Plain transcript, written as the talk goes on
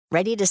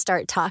Ready to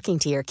start talking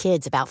to your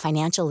kids about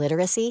financial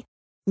literacy?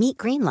 Meet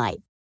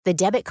Greenlight, the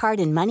debit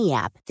card and money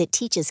app that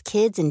teaches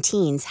kids and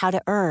teens how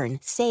to earn,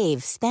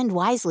 save, spend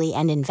wisely,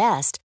 and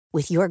invest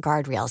with your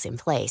guardrails in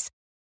place.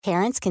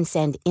 Parents can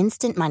send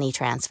instant money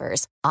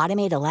transfers,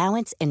 automate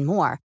allowance, and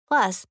more.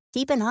 Plus,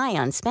 keep an eye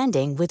on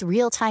spending with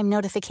real-time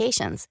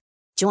notifications.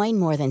 Join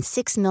more than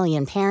 6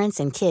 million parents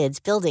and kids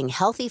building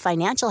healthy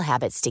financial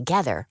habits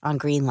together on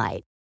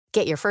Greenlight.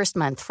 Get your first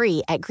month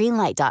free at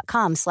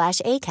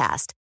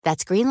greenlight.com/ACAST.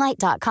 That's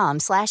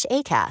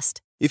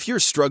greenlight.com/ACAST. If you're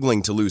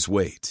struggling to lose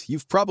weight,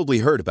 you've probably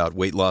heard about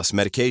weight loss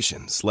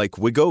medications like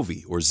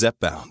Wegovy or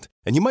Zepbound,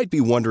 and you might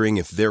be wondering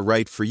if they're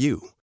right for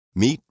you.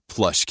 Meet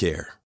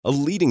PlushCare, a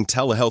leading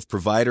telehealth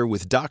provider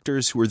with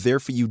doctors who are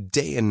there for you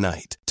day and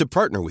night to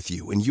partner with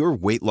you in your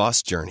weight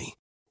loss journey.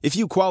 If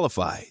you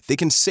qualify, they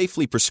can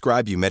safely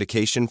prescribe you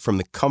medication from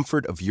the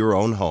comfort of your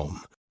own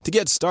home. To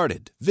get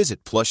started,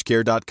 visit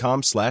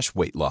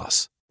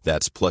plushcare.com/weightloss.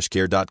 That's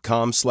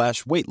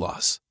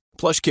plushcare.com/weightloss.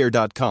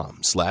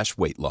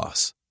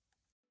 plushcare.com/weightloss.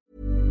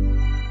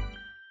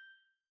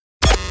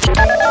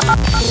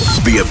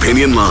 The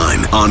Opinion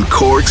Line on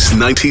Cork's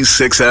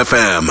 96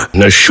 FM.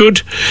 Now,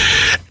 should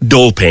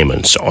dole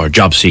payments or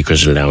job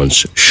seekers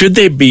allowance, should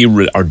they be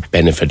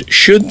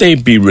should they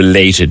be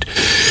related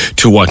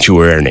to what you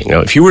were earning? Now,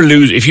 if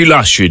you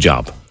lost your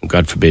job,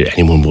 God forbid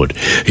anyone would,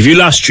 if you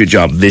lost your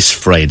job this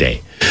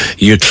Friday,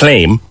 you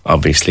claim,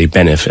 obviously,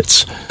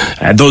 benefits.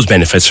 Those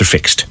benefits are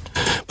fixed.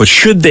 But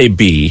should they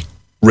be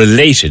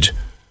related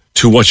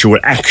to what you were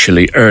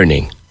actually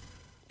earning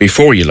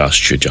before you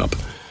lost your job?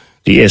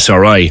 The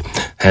ESRI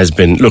has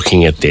been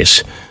looking at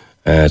this.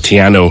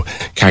 Tiano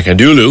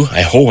Kakadulu,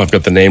 I hope I've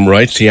got the name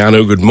right.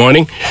 Tiano, good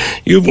morning.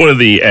 You've one of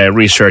the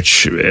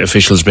research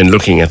officials been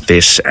looking at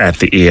this at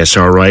the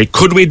ESRI.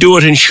 Could we do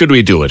it and should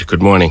we do it?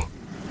 Good morning.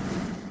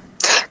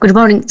 Good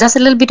morning. Just a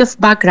little bit of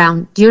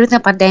background. During the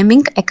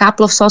pandemic, a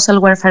couple of social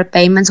welfare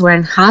payments were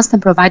enhanced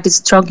and provided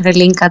stronger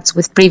linkage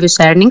with previous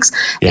earnings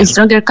and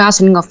stronger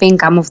cushioning of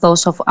income of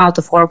those out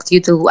of work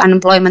due to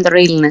unemployment or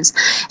illness.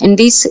 And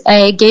this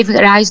gave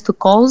rise to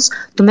calls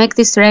to make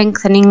this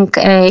strengthening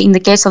in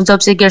the case of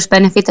job seekers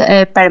benefit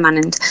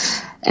permanent.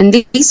 And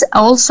this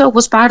also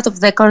was part of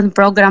the current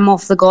program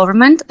of the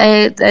government.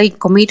 They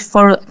commit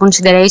for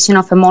consideration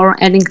of a more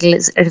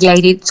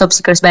earning-related job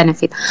seekers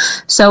benefit.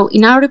 So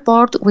in our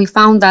report, we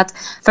found that,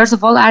 first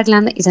of all,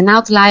 Ireland is an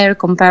outlier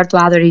compared to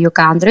other EU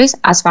countries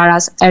as far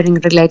as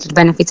earning-related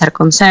benefits are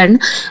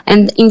concerned.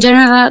 And in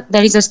general,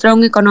 there is a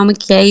strong economic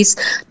case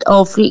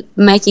of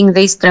making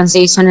this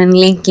transition and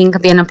linking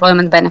the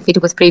unemployment benefit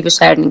with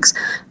previous earnings.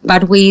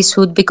 But we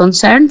should be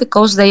concerned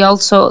because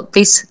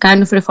this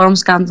kind of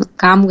reforms can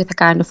come with a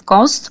kind of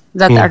costs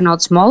that are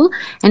not small,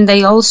 and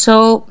they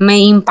also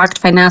may impact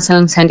financial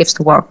incentives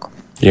to work.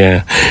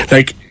 Yeah,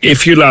 like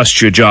if you lost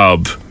your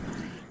job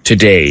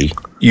today,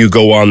 you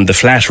go on the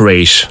flat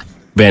rate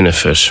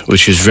benefit,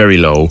 which is very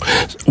low.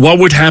 What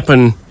would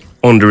happen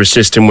under a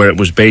system where it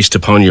was based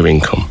upon your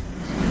income?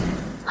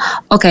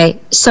 Okay,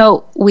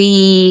 so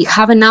we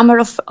have a number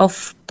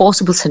of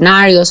possible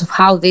scenarios of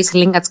how this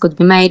linkage could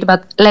be made,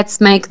 but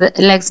let's make the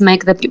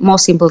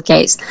most simple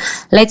case.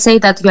 Let's say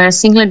that you are a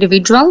single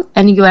individual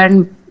and you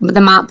earn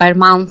per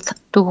month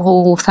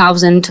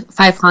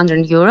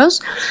 2,500 euros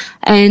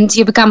and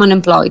you become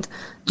unemployed.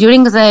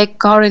 During the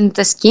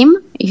current scheme,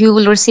 you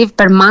will receive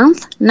per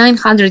month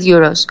 900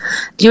 euros.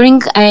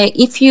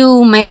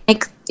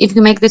 If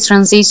you make the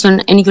transition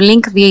and you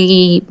link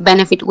the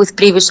benefit with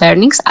previous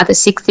earnings at a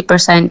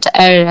 60%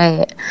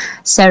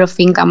 share of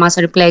income as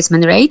a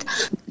replacement rate,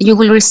 you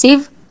will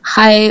receive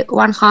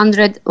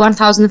 1,500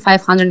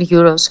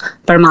 euros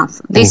per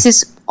month. This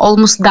is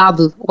almost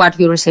double what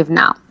you receive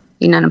now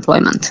in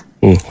unemployment.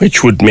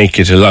 Which would make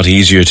it a lot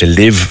easier to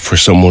live for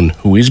someone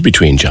who is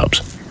between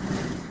jobs.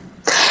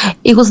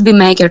 It will be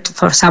make it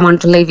for someone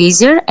to live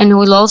easier, and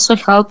will also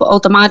help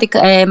automatic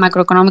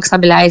macroeconomic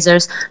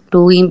stabilizers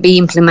to be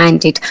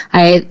implemented.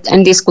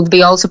 And this could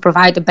be also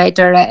provide a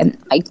better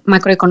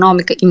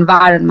macroeconomic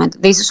environment.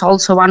 This is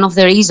also one of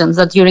the reasons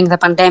that during the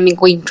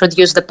pandemic we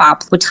introduced the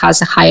PAP, which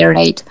has a higher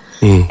rate.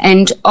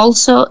 And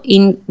also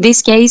in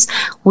this case,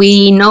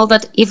 we know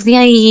that if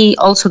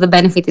the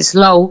benefit is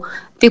low,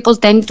 people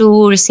tend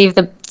to receive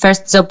the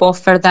first job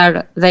offer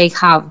that they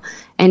have.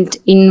 And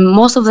in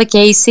most of the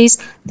cases,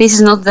 this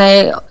is not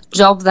the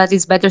job that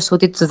is better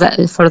suited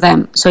for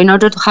them. So in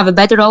order to have a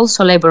better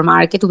also labor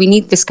market, we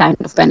need this kind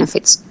of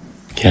benefits.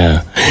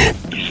 Yeah.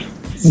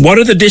 What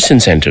are the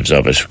disincentives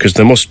of it? Because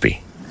there must be.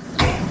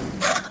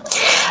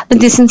 The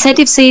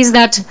disincentives is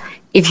that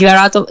if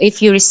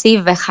you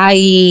receive a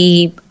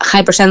high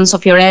percentage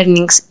of your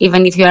earnings,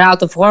 even if you are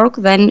out of work,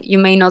 then you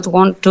may not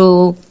want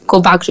to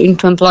go back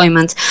into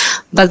employment.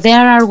 But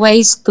there are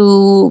ways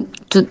to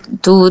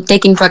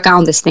take into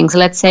account these things.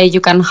 Let's say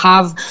you can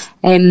have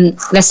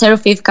the share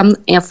of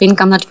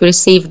income that you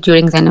receive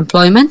during the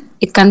unemployment.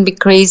 It can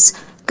decrease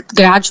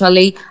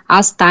gradually,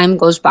 as time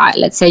goes by,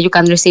 let's say you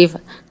can receive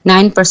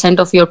 9%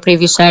 of your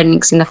previous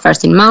earnings in the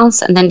first 10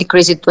 months and then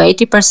decrease it to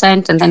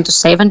 80% and then to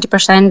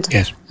 70%.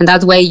 Yes. And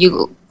that way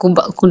you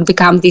could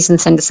become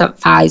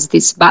disincentivize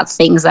these bad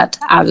things that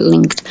are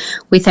linked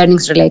with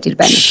earnings-related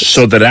benefits.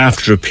 So that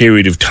after a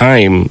period of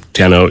time,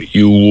 Diana,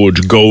 you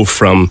would go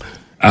from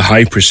a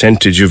high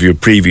percentage of your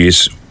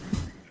previous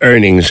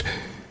earnings,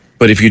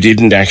 but if you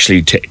didn't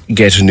actually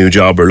get a new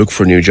job or look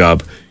for a new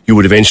job, you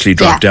would eventually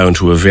drop down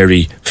to a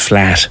very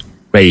flat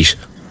rate.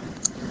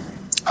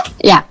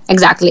 Yeah,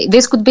 exactly.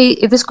 This could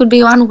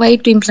be one way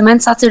to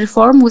implement such a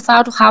reform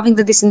without having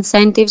the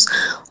disincentives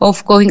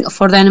of going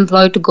for the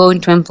unemployed to go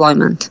into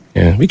employment.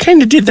 Yeah, we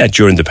kind of did that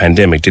during the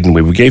pandemic, didn't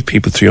we? We gave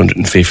people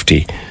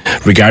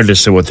 $350,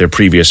 regardless of what their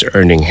previous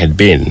earning had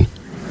been.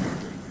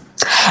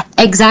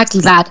 Exactly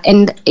that.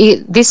 And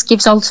this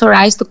gives also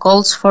rise to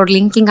calls for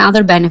linking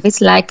other benefits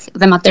like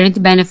the maternity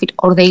benefit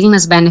or the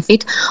illness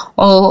benefit,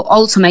 or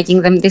also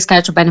making them these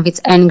kinds of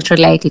benefits earnings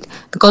related.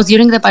 Because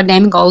during the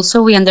pandemic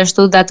also we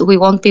understood that we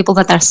want people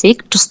that are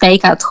sick to stay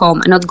at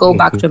home and not go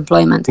back to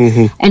employment.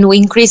 And we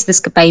increased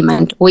this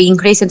payment. We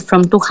increased it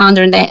from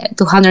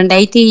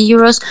 280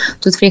 euros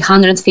to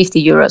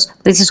 350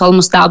 euros. This is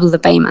almost double the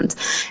payment.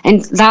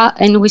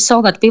 And we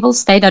saw that people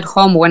stayed at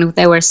home when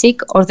they were sick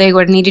or they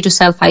were needed to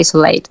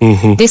self-isolate.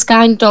 This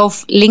kind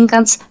of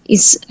linkage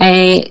is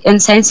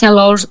essential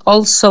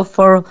also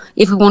for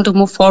if we want to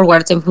move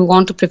forward, if we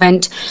want to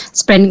prevent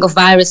spreading of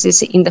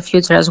viruses in the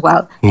future as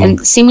well. And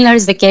similar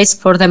is the case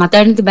for the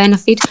maternity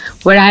benefit,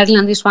 where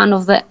Ireland is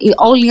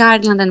only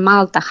Ireland and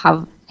Malta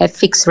have a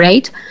fixed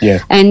rate. Yeah.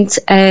 And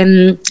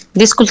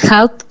this could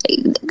help,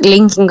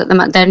 linking the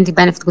maternity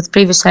benefit with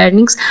previous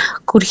earnings,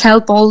 could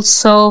help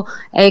also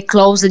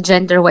close the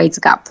gender wage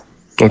gap.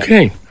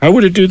 Okay. How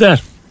would it do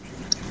that?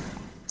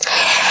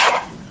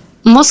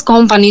 Most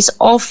companies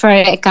offer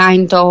a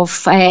kind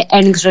of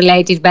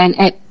earnings-related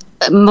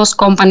most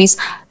companies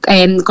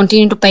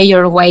continue to pay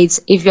your wage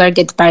if you are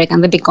get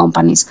pregnant. The big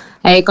companies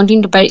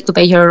continue to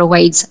pay your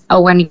wage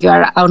when you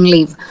are on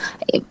leave,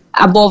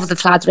 above the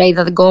flat rate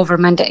that the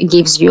government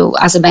gives you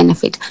as a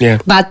benefit. Yeah.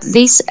 But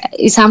this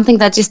is something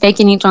that is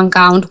taken into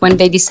account when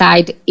they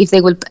decide if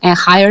they will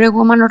hire a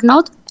woman or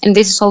not. And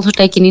this is also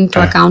taken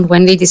into account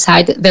when they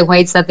decide the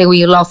wage that they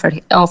will offer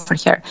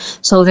her.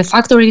 So they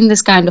factor in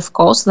this kind of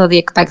cost that they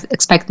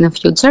expect in the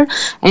future,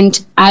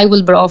 and I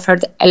will be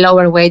offered a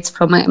lower wage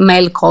from a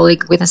male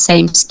colleague with the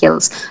same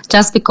skills,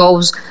 just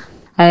because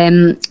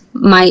I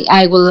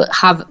will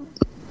have.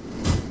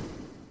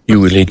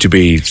 You will need to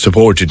be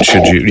supported,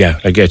 should you? Yeah,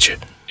 I get you.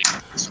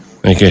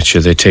 They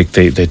take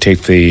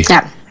the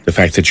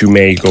fact that you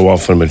may go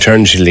off on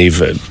maternity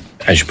leave.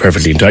 As you're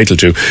perfectly entitled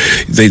to,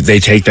 they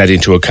take that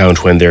into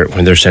account when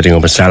they're setting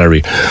up a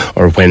salary,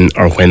 or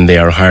when they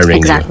are hiring.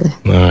 Exactly.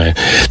 You. All right,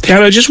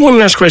 Diana, just one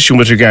last question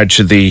with regard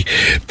to the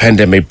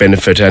pandemic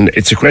benefit, and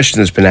it's a question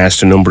that's been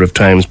asked a number of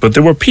times. But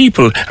there were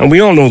people, and we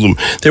all know them.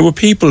 There were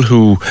people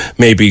who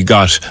maybe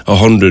got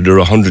 100 or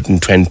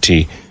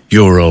 120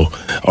 euro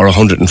or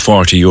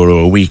 140 euro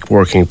a week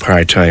working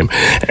part time,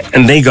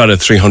 and they got a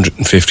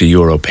 350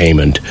 euro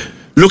payment.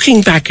 Looking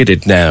back at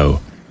it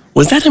now,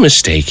 was that a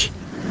mistake?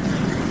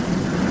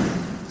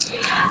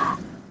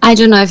 I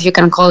don't know if you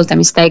can call it a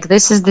mistake.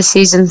 This is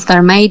decisions that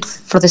are made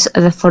for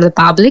the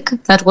public.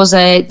 That was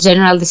a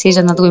general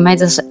decision that we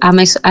made as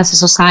a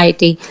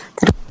society,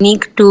 that we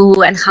need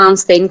to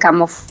enhance the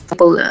income of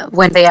people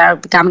when they are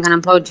becoming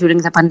unemployed during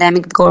the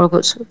pandemic,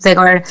 because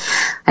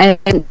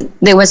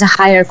there was a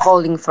higher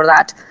calling for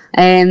that.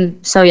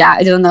 So yeah,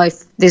 I don't know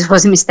if this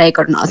was a mistake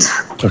or not.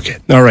 Okay,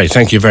 all right.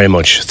 Thank you very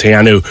much,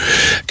 Theanu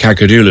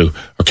Kakalidu.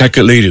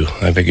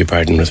 I beg your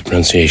pardon with the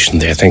pronunciation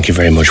there. Thank you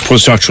very much.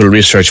 Postdoctoral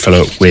research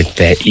fellow with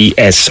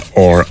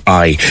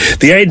ESRI.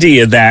 The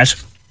idea that,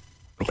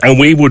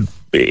 and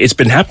it's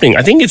been happening.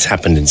 I think it's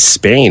happened in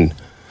Spain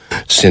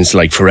since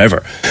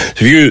forever.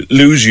 If you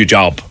lose your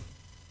job,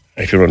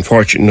 if you're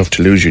unfortunate enough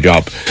to lose your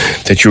job,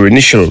 that your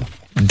initial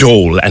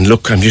dole, and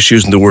look, I'm just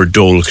using the word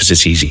dole because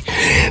it's easy.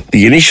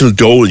 The initial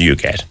dole you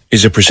get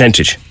is a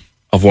percentage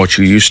of what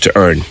you used to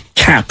earn,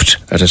 capped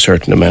at a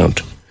certain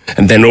amount.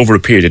 And then over a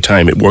period of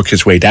time, it works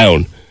its way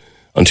down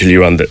until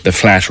you're on the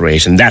flat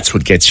rate, and that's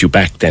what gets you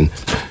back then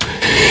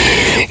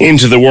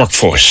into the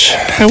workforce.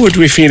 How would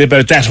we feel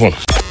about that one?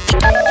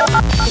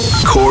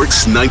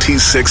 Cork's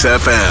 96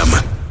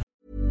 FM.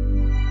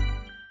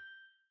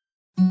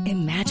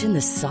 Imagine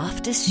the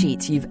softest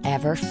sheets you've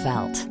ever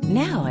felt.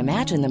 Now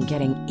imagine them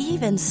getting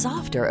even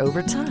softer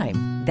over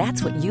time.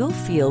 That's what you'll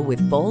feel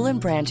with Boll &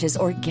 Branch's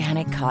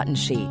organic cotton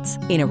sheets.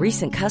 In a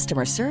recent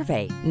customer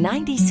survey,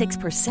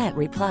 96%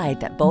 replied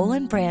that Boll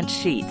 & Branch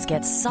sheets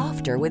get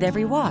softer with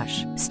every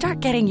wash. Start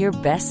getting your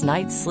best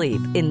night's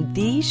sleep in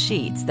these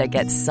sheets that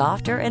get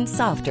softer and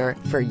softer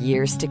for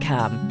years to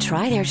come.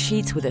 Try their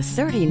sheets with a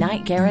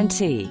 30-night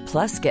guarantee.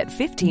 Plus, get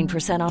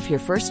 15% off your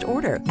first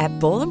order at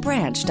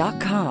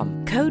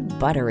bollandbranch.com. Code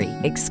BUTTERY.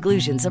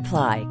 Exclusions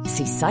apply.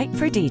 See site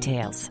for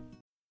details.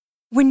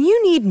 When you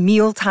need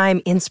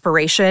mealtime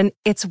inspiration,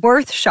 it's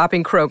worth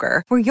shopping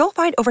Kroger, where you'll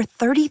find over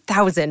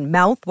 30,000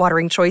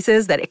 mouth-watering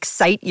choices that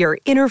excite your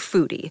inner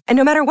foodie. And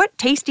no matter what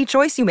tasty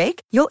choice you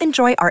make, you'll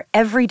enjoy our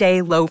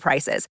everyday low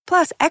prices,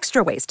 plus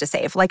extra ways to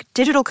save, like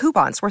digital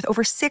coupons worth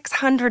over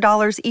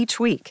 $600 each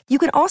week. You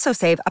can also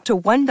save up to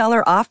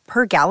 $1 off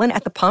per gallon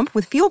at the pump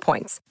with fuel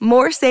points.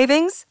 More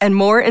savings and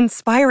more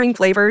inspiring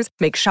flavors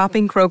make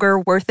shopping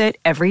Kroger worth it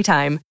every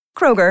time.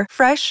 Kroger,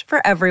 fresh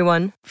for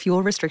everyone.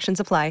 Fuel restrictions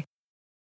apply.